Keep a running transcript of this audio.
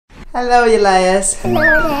Hello, Elias. Hello,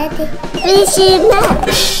 Daddy. Fishy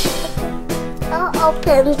Max. I'll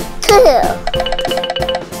open too.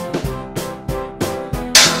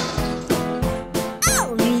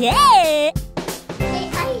 Oh, yeah!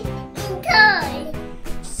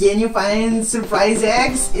 Can you find surprise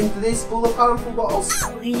eggs in today's pool of colorful balls?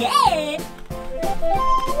 Oh, yeah!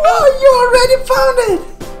 Oh, you already found it!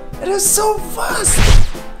 It is so fast!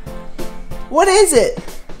 What is it?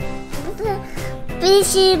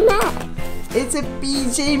 Fishy Max. It's a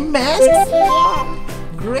PJ mask? Yeah.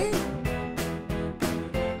 Great!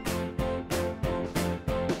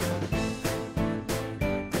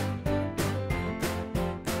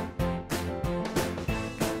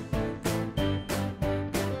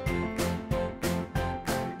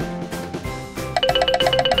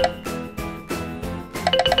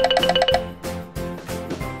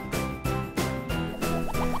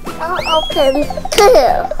 I'll open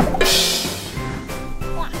too.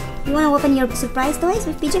 You want to open your surprise toys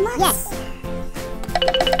with PJ Masks? Yes.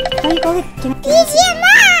 How do you call it? PJ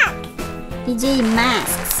Max. PJ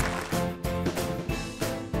Masks.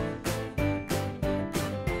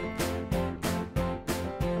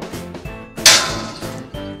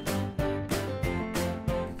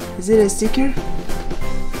 Is it a sticker?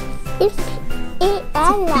 It's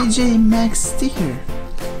Ella. PJ Maxx sticker.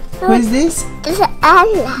 Who is this? It's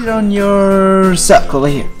Ella. Put it on your sock over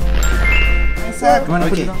here. My sock. You wanna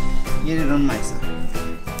put it on? Get it on my sock.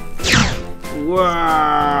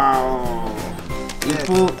 Wow! You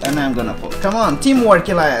pull and I'm gonna pull. Come on, teamwork,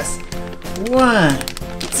 Elias. 1,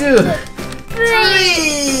 2, 3!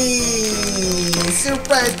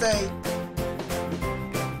 Surprise time!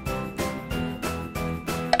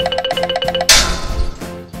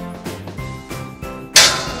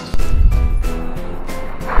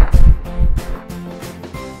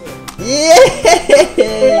 Yay!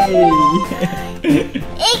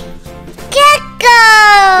 Gekko.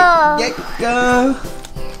 Gekko!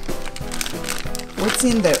 What's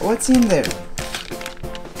in there? What's in there?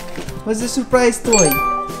 What's the surprise toy?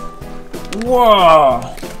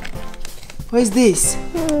 Wow! What is this?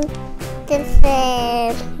 This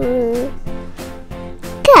is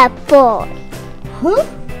cat boy. Huh?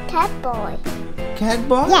 Cat boy. Cat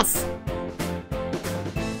ball? Yes.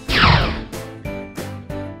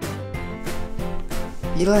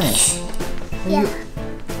 Elias, Yeah.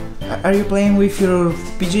 are you playing with your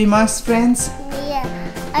PJ Masks friends? Yeah.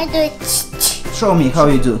 I do it. Show me how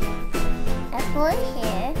you do. I put it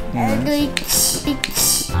here. I do it.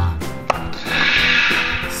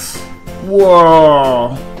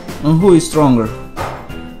 Wow! And who is stronger?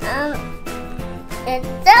 It's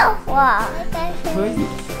so far.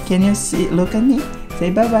 Can you see? Look at me.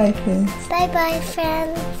 Say bye bye, friends. Bye bye,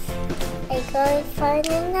 friends. I go find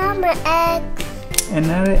another egg.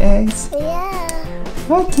 Another eggs. Yeah.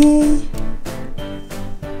 Okay.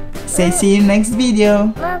 Say see you next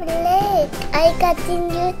video. Mom, look. I got the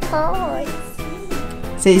new toys.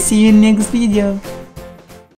 Say see you next video.